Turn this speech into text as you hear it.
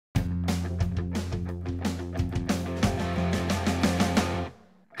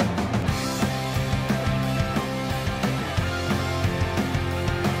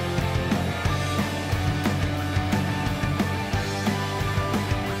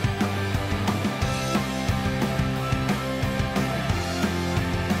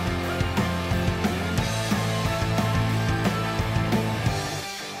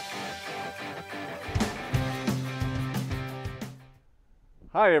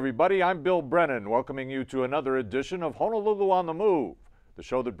Hi everybody, I'm Bill Brennan, welcoming you to another edition of Honolulu on the Move, the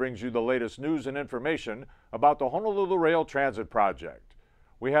show that brings you the latest news and information about the Honolulu Rail Transit Project.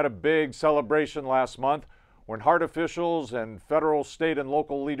 We had a big celebration last month when HART officials and federal, state, and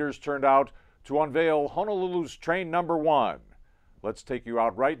local leaders turned out to unveil Honolulu's train number 1. Let's take you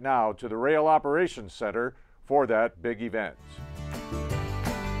out right now to the Rail Operations Center for that big event.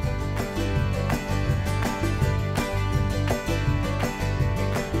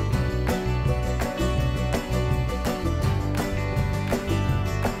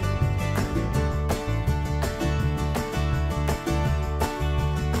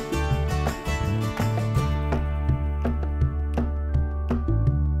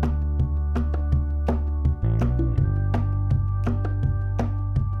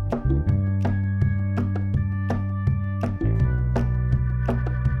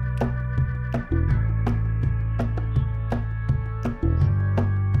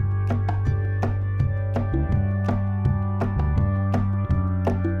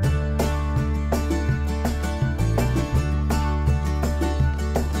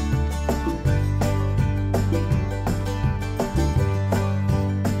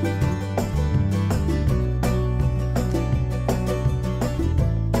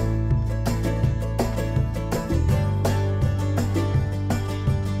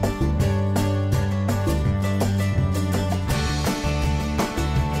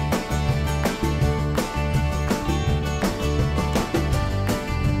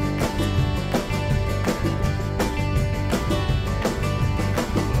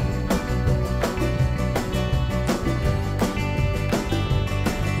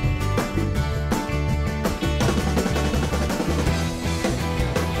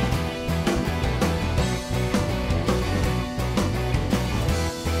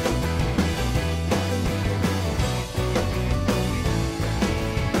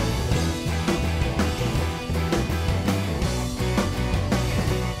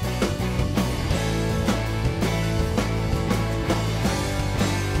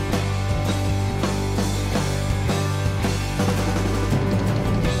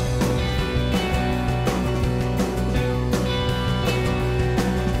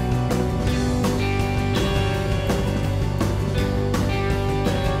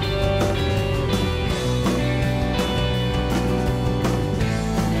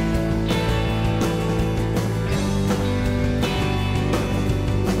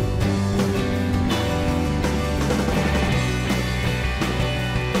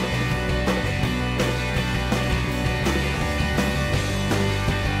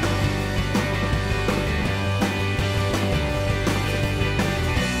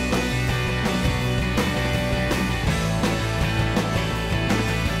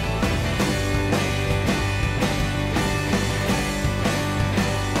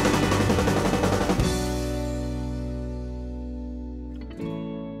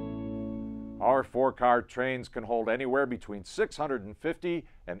 Our 4-car trains can hold anywhere between 650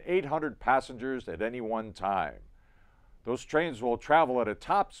 and 800 passengers at any one time. Those trains will travel at a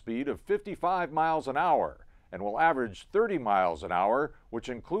top speed of 55 miles an hour and will average 30 miles an hour, which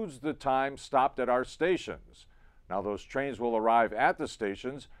includes the time stopped at our stations. Now, those trains will arrive at the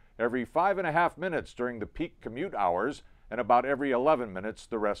stations every 5.5 minutes during the peak commute hours and about every 11 minutes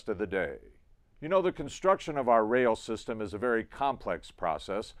the rest of the day. You know, the construction of our rail system is a very complex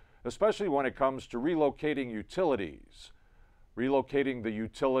process, especially when it comes to relocating utilities. Relocating the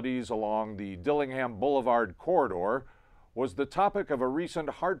utilities along the Dillingham Boulevard corridor was the topic of a recent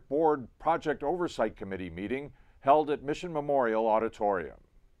HART Board Project Oversight Committee meeting held at Mission Memorial Auditorium.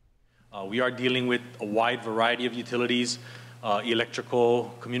 We are dealing with a wide variety of utilities,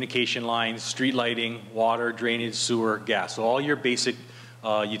 electrical, communication lines, street lighting, water, drainage, sewer, gas. So all your basic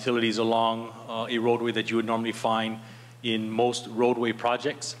utilities along a roadway that you would normally find in most roadway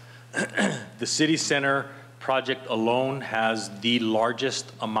projects. The city center project alone has the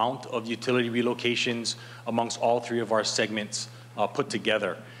largest amount of utility relocations amongst all 3 of our segments put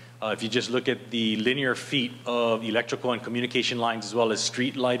together. If you just look at the linear feet of electrical and communication lines, as well as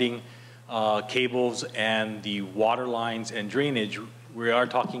street lighting, cables, and the water lines and drainage, we are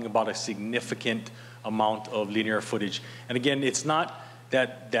talking about a significant amount of linear footage. And again, it's not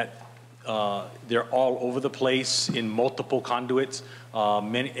that they're all over the place in multiple conduits.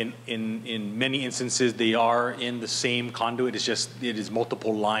 In many instances, they are in the same conduit. It's just, it is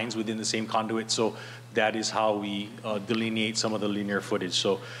multiple lines within the same conduit. So that is how we delineate some of the linear footage.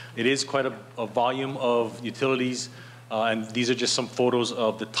 So it is quite a volume of utilities. And these are just some photos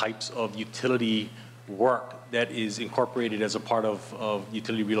of the types of utility work that is incorporated as a part of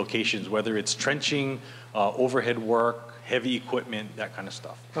utility relocations, whether it's trenching, overhead work, heavy equipment, that kind of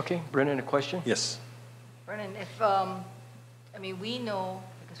stuff. Okay, Brennan, a question? Yes. Brennan, if, I mean, we know,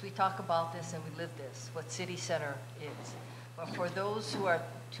 because we talk about this and we live this, what city center is. But for those who are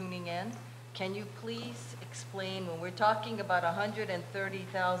tuning in, can you please explain, when we're talking about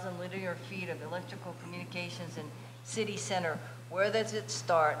 130,000 linear feet of electrical communications in city center, where does it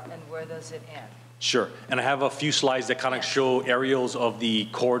start and where does it end? Sure, and I have a few slides that kind of show aerials of the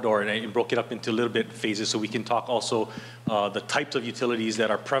corridor, and I broke it up into a little bit phases so we can talk also the types of utilities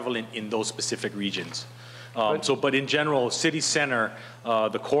that are prevalent in those specific regions. But in general, city center,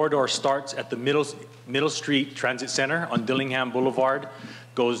 the corridor starts at the Middle Street Transit Center on Dillingham Boulevard,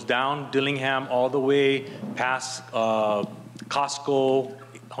 goes down Dillingham all the way past Costco,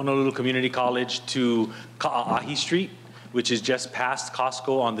 Honolulu Community College to Ka'ahi Street, which is just past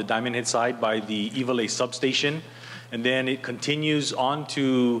Costco on the Diamond Head side by the Iwalei substation. And then it continues on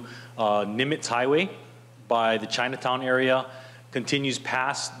to Nimitz Highway by the Chinatown area, continues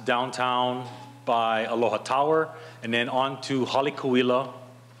past downtown by Aloha Tower, and then on to Halikuila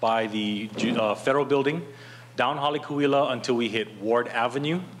by the Federal Building, down Halikuila until we hit Ward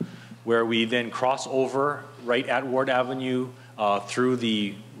Avenue, where we then cross over right at Ward Avenue through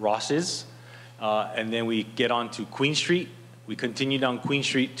the Rosses, and then we get on to Queen Street. We continue down Queen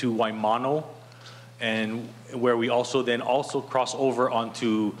Street to Waimano, and where we also cross over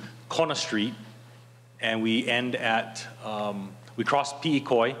onto Kona Street, and we end at, we cross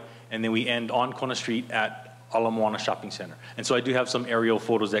Pi'ikoi, and then we end on Kona Street at Ala Moana Shopping Center. And so I do have some aerial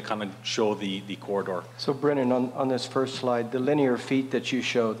photos that kind of show the corridor. So Brennan, on this first slide, the linear feet that you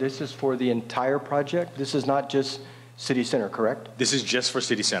show, this is for the entire project? This is not just City Center, correct? This is just for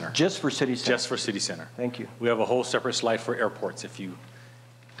City Center. Just for City Center? Just for City Center. Thank you. We have a whole separate slide for airports if you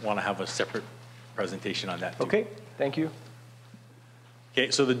want to have a separate presentation on that too. Okay, thank you. Okay,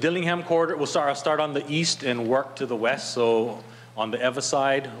 so the Dillingham corridor, I'll start on the east and work to the west. So on the Eva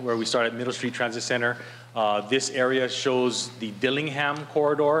side, where we start at Middle Street Transit Center, this area shows the Dillingham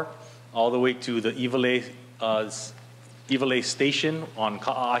corridor all the way to the Iwalei station on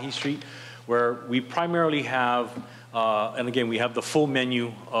Ka'ahi Street, where we primarily have, and again, we have the full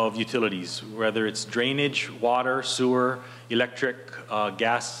menu of utilities, whether it's drainage, water, sewer, electric,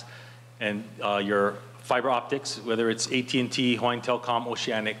 gas, and your fiber optics, whether it's AT&T, Hawaiian Telcom,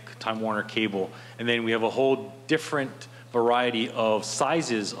 Oceanic, Time Warner Cable. And then we have a whole different variety of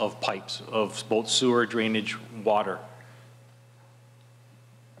sizes of pipes of both sewer, drainage, water.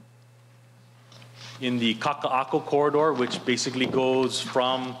 In the Kaka'ako corridor, which basically goes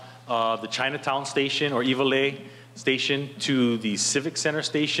from the Chinatown station or Iwalei station to the Civic Center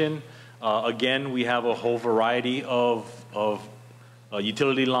station, again, we have a whole variety of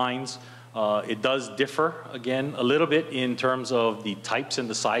utility lines. It does differ, again, a little bit in terms of the types and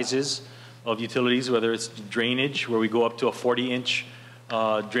the sizes of utilities, whether it's drainage, where we go up to a 40-inch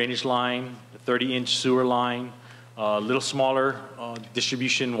drainage line, a 30-inch sewer line, a little smaller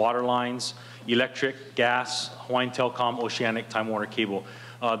distribution water lines, electric, gas, Hawaiian Telcom, Oceanic, Time Warner Cable.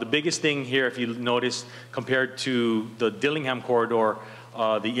 The biggest thing here, if you notice, compared to the Dillingham corridor,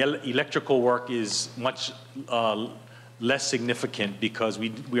 the electrical work is much less significant because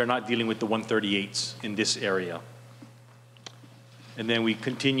we are not dealing with the 138s in this area. And then we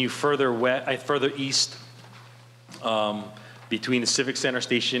continue further east between the Civic Center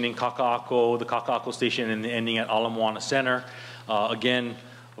station in Kaka'ako, the Kaka'ako station, and ending at Ala Moana Center. Again,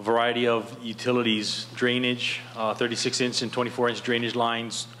 a variety of utilities, drainage, 36-inch and 24-inch drainage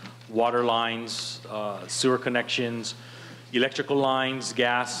lines, water lines, sewer connections, electrical lines,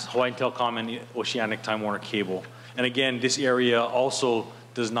 gas, Hawaiian Telcom, and Oceanic Time Warner Cable. And again, this area also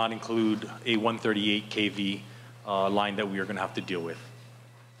does not include a 138 kV line that we are going to have to deal with.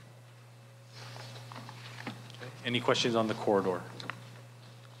 Any questions on the corridor?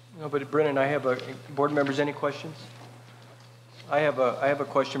 No, but Brennan, I have board members, any questions? I have a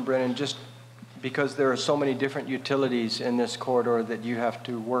question, Brennan, just because there are so many different utilities in this corridor that you have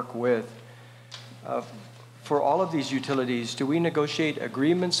to work with. For all of these utilities, do we negotiate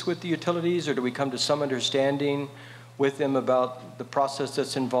agreements with the utilities, or do we come to some understanding with them about the process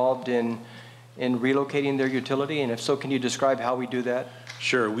that's involved in relocating their utility? And if so, can you describe how we do that?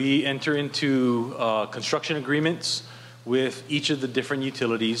 Sure. We enter into construction agreements with each of the different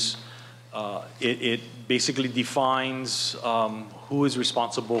utilities. It basically defines who is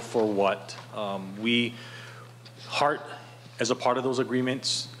responsible for what. HART, as a part of those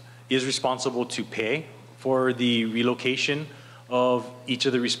agreements, is responsible to pay for the relocation of each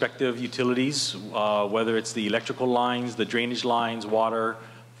of the respective utilities, whether it's the electrical lines, the drainage lines, water,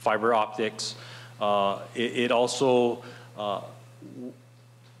 fiber optics. It also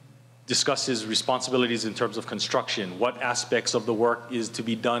discusses responsibilities in terms of construction. What aspects of the work is to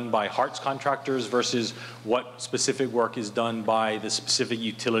be done by HART's contractors versus what specific work is done by the specific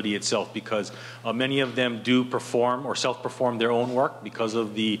utility itself, because many of them do perform or self-perform their own work because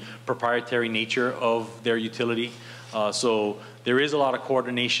of the proprietary nature of their utility. So there is a lot of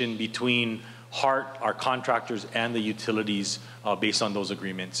coordination between HART, our contractors, and the utilities based on those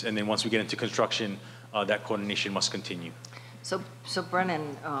agreements. And then once we get into construction, that coordination must continue. So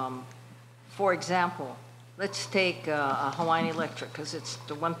Brennan, for example, let's take Hawaiian Electric, because it's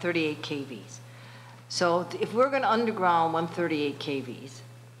the 138 kVs. So if we're going to underground 138 kVs,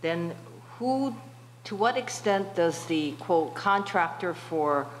 then to what extent does the, quote, contractor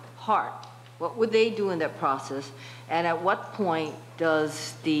for HART, what would they do in that process? And at what point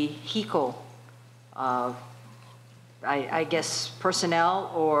does the HECO, I guess,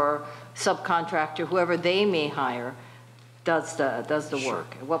 personnel or subcontractor, whoever they may hire, does the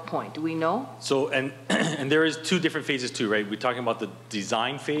work? At what point? Do we know? So, and there is two different phases too, right? We're talking about the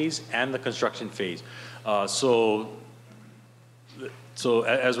design phase and the construction phase. So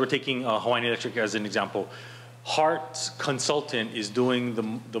as we're taking Hawaiian Electric as an example, HART's consultant is doing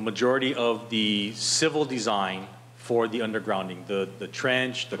the majority of the civil design for the undergrounding, the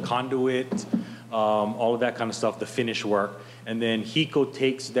trench, the conduit, all of that kind of stuff, the finish work. And then HECO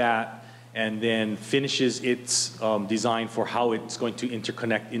takes that and then finishes its design for how it's going to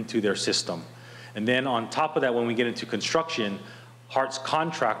interconnect into their system. And then on top of that, when we get into construction, HART's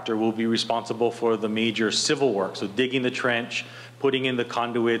contractor will be responsible for the major civil work, so digging the trench, putting in the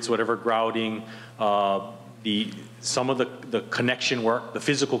conduits, whatever grouting, some of the connection work, the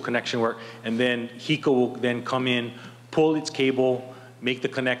physical connection work, and then HECO will then come in, pull its cable, make the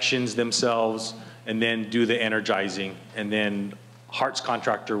connections themselves, and then do the energizing, and then HART's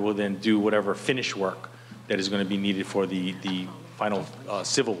contractor will then do whatever finish work that is going to be needed for the final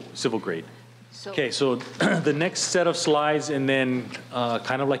civil grade. Okay, so the next set of slides, and then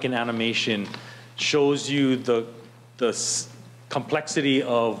kind of like an animation, shows you the complexity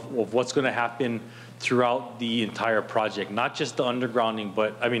of what's going to happen throughout the entire project, not just the undergrounding,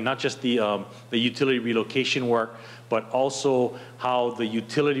 but I mean, not just the utility relocation work, but also how the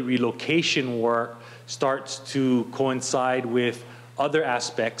utility relocation work starts to coincide with other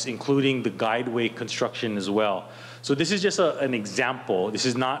aspects, including the guideway construction as well. So this is just an example. This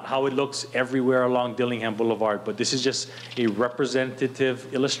is not how it looks everywhere along Dillingham Boulevard, but this is just a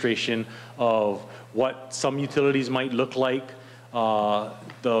representative illustration of what some utilities might look like. You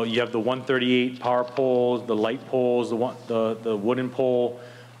have the 138 power poles, the light poles, the wooden pole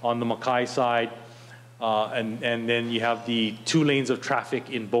on the Aukai side, and then you have the 2 lanes of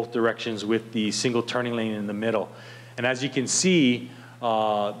traffic in both directions with the single turning lane in the middle. And as you can see,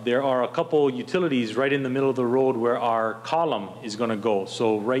 there are a couple utilities right in the middle of the road where our column is going to go.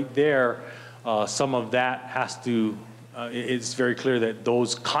 So right there, some of that has to, it's very clear that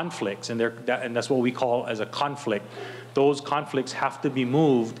those conflicts, and that's what we call as a conflict, those conflicts have to be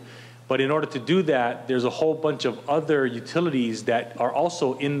moved. But in order to do that, there's a whole bunch of other utilities that are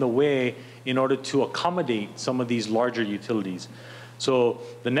also in the way in order to accommodate some of these larger utilities. So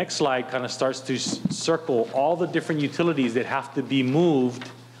the next slide kind of starts to circle all the different utilities that have to be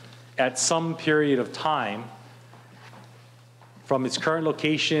moved at some period of time from its current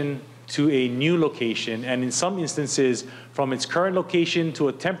location to a new location, and in some instances from its current location to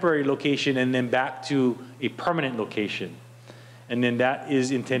a temporary location and then back to a permanent location. And then that is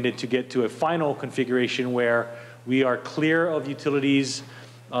intended to get to a final configuration where we are clear of utilities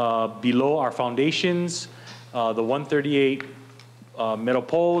below our foundations. The 138 metal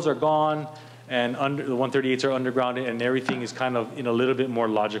poles are gone, and the 138s are undergrounded, and everything is kind of in a little bit more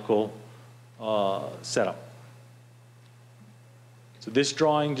logical setup. So this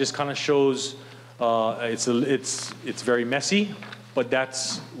drawing just kind of shows it's very messy, but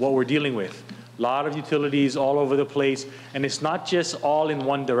that's what we're dealing with. A lot of utilities all over the place, and it's not just all in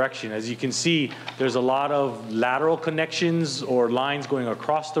one direction. As you can see, there's a lot of lateral connections or lines going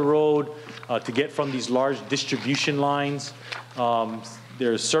across the road to get from these large distribution lines.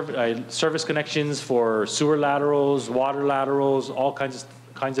 There's service connections for sewer laterals, water laterals, all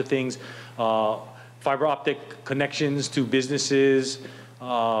kinds of things. Fiber optic connections to businesses,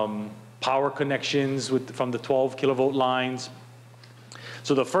 power connections from the 12 kilovolt lines.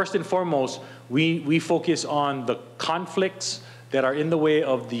 So the first and foremost, we focus on the conflicts that are in the way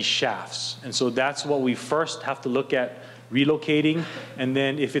of these shafts. And so that's what we first have to look at relocating. And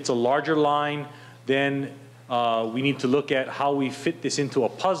then if it's a larger line, then we need to look at how we fit this into a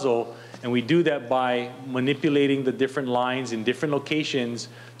puzzle. And we do that by manipulating the different lines in different locations.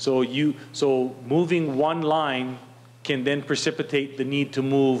 So moving one line can then precipitate the need to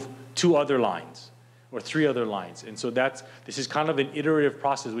move 2 other lines or 3 other lines. And so this is kind of an iterative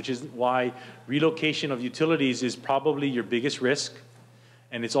process, which is why relocation of utilities is probably your biggest risk.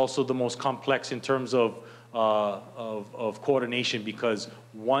 And it's also the most complex in terms of coordination, because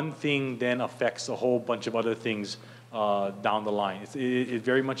one thing then affects a whole bunch of other things down the line. It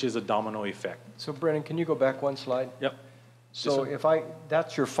very much is a domino effect. So Brennan, can you go back one slide? Yep. So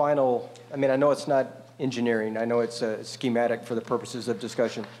that's your final, I mean, I know it's not engineering, I know it's a schematic for the purposes of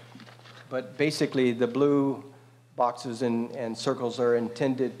discussion, but basically the blue boxes and circles are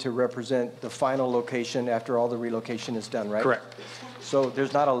intended to represent the final location after all the relocation is done, right? Correct. So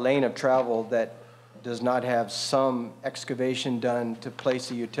there's not a lane of travel that does not have some excavation done to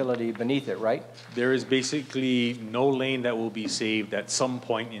place a utility beneath it, right? There is basically no lane that will be saved at some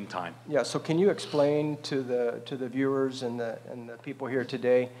point in time. Yeah, so can you explain to the viewers and the people here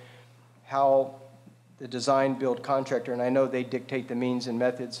today how the design build contractor, and I know they dictate the means and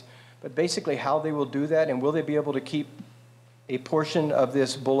methods, but basically how they will do that, and will they be able to keep a portion of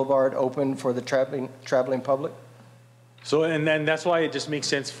this boulevard open for the traveling public? So, and then that's why it just makes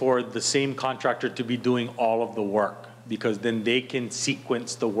sense for the same contractor to be doing all of the work, because then they can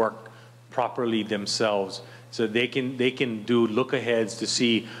sequence the work properly themselves. So they can do look-aheads to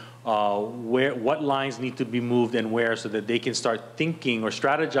see what lines need to be moved and where, so that they can start thinking or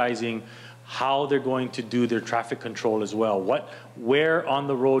strategizing how they're going to do their traffic control as well. Where on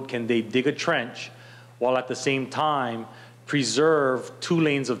the road can they dig a trench while at the same time preserve 2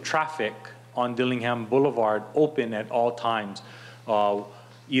 lanes of traffic on Dillingham Boulevard open at all times.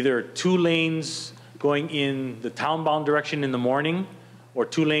 Either 2 lanes going in the townbound direction in the morning, or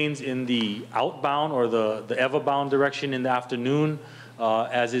 2 lanes in the outbound or the EVA-bound direction in the afternoon,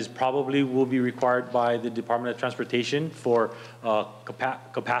 as is probably will be required by the Department of Transportation for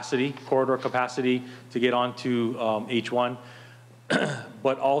capacity, corridor capacity to get onto H1,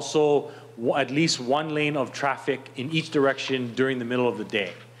 but also at least 1 lane of traffic in each direction during the middle of the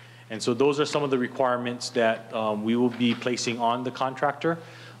day. And so those are some of the requirements that we will be placing on the contractor.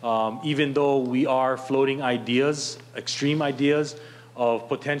 Even though we are floating ideas, extreme ideas, of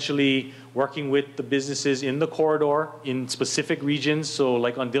potentially working with the businesses in the corridor in specific regions. So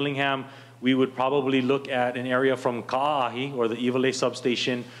like on Dillingham, we would probably look at an area from Ka'ahi, or the Iwalei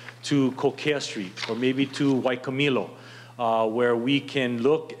substation, to Kokea Street, or maybe to Waikimilo, where we can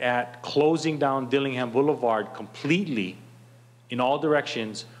look at closing down Dillingham Boulevard completely in all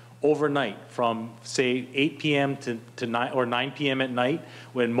directions overnight, from say 8 p.m. to 9 p.m. at night,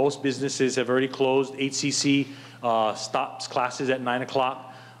 when most businesses have already closed. HCC stops classes at 9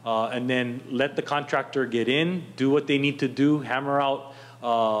 o'clock, and then let the contractor get in, do what they need to do, hammer out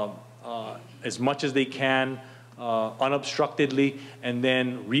as much as they can unobstructedly, and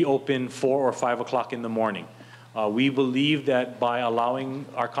then reopen 4 or 5 o'clock in the morning. We believe that by allowing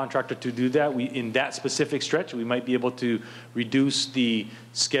our contractor to do that, in that specific stretch, we might be able to reduce the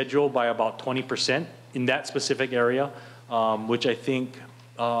schedule by about 20% in that specific area, which I think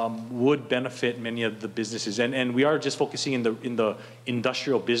would benefit many of the businesses. And we are just focusing in the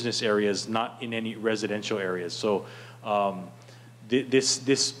industrial business areas, not in any residential areas. So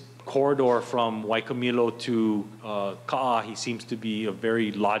this corridor from Waikimilo to Ka'ahi seems to be a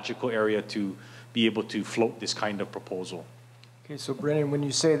very logical area to be able to float this kind of proposal. Okay, so Brennan, when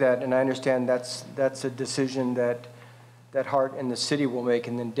you say that, and I understand that's a decision that HART and the city will make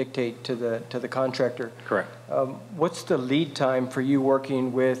and then dictate to the contractor. Correct. What's the lead time for you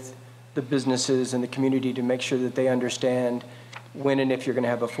working with the businesses and the community to make sure that they understand when and if you're going to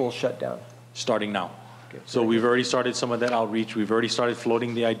have a full shutdown? Starting now. Okay, so we've already started some of that outreach. We've already started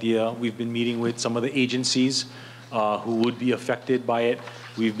floating the idea. We've been meeting with some of the agencies who would be affected by it.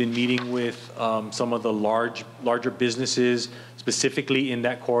 We've been meeting with some of the larger businesses, specifically in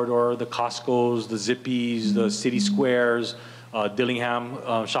that corridor, the Costco's, the Zippies, the City Squares,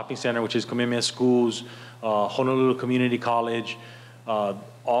 Dillingham Shopping Center, which is Kamehameha Schools, Honolulu Community College,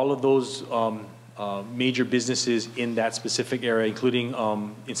 all of those major businesses in that specific area, including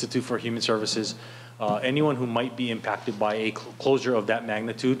Institute for Human Services. Anyone who might be impacted by a closure of that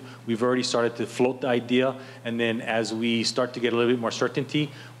magnitude, we've already started to float the idea, and then as we start to get a little bit more certainty,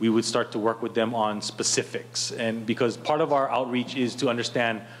 we would start to work with them on specifics. And because part of our outreach is to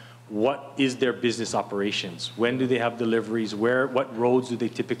understand what is their business operations, when do they have deliveries, what roads do they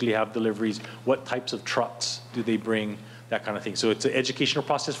typically have deliveries, what types of trucks do they bring, that kind of thing. So it's an educational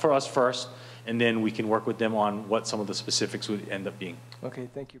process for us first, and then we can work with them on what some of the specifics would end up being. Okay,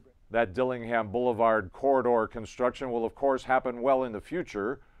 thank you. That Dillingham Boulevard corridor construction will of course happen well in the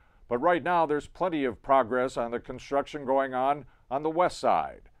future, but right now there's plenty of progress on the construction going on the west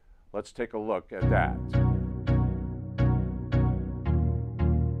side. Let's take a look at that.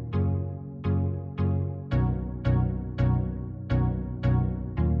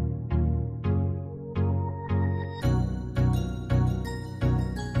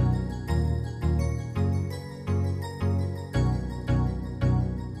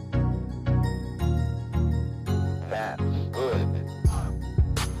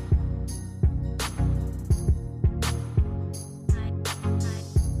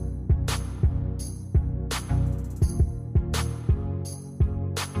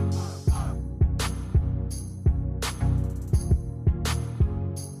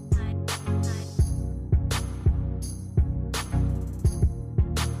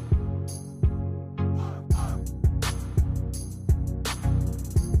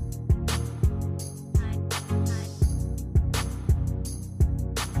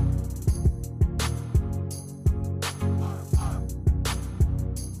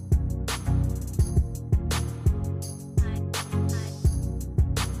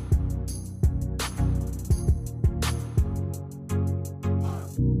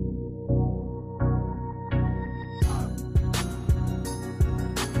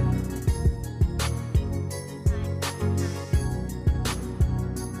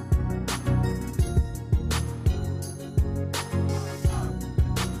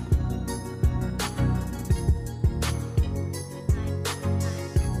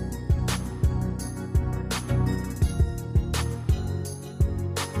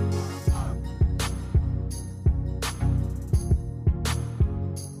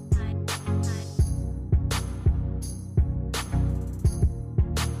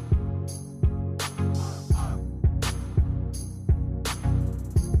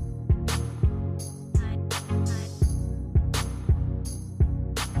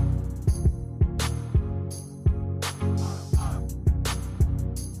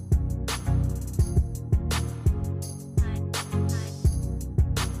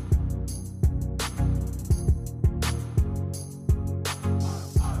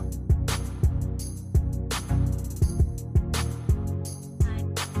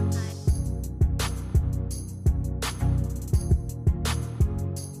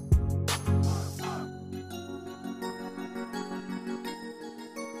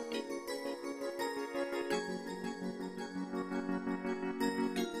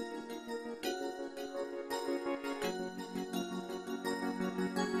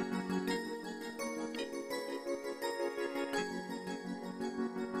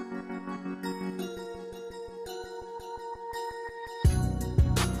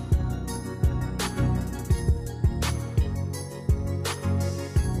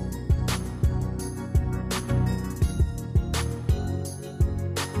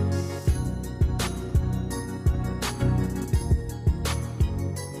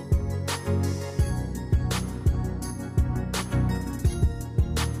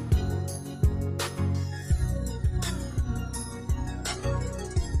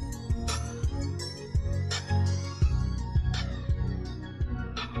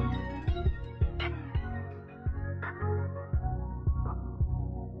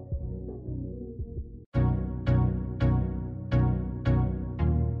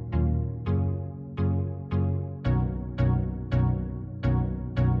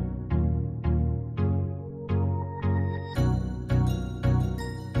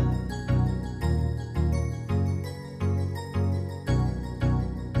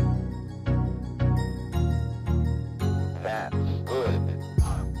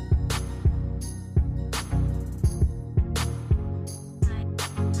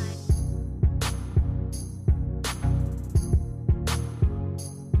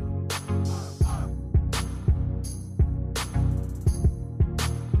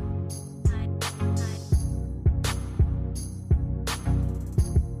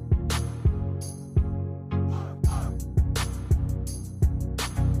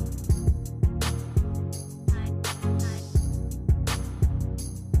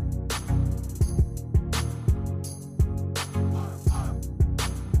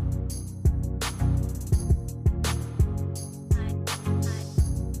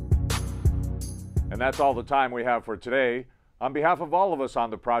 And that's all the time we have for today. On behalf of all of us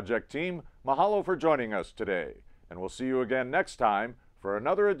on the project team, mahalo for joining us today. And we'll see you again next time for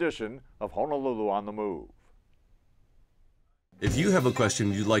another edition of Honolulu on the Move. If you have a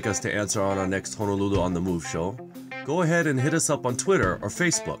question you'd like us to answer on our next Honolulu on the Move show, go ahead and hit us up on Twitter or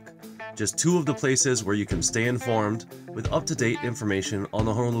Facebook. Just two of the places where you can stay informed with up-to-date information on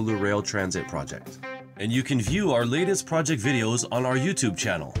the Honolulu Rail Transit Project. And you can view our latest project videos on our YouTube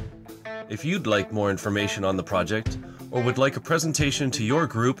channel. If you'd like more information on the project, or would like a presentation to your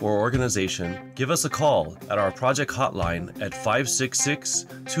group or organization, give us a call at our project hotline at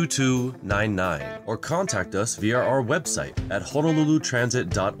 566-2299 or contact us via our website at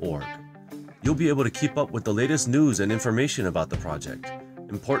honolulutransit.org. You'll be able to keep up with the latest news and information about the project,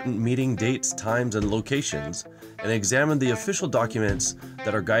 important meeting dates, times, and locations, and examine the official documents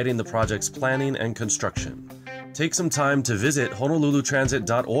that are guiding the project's planning and construction. Take some time to visit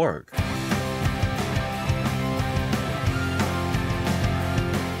honolulutransit.org.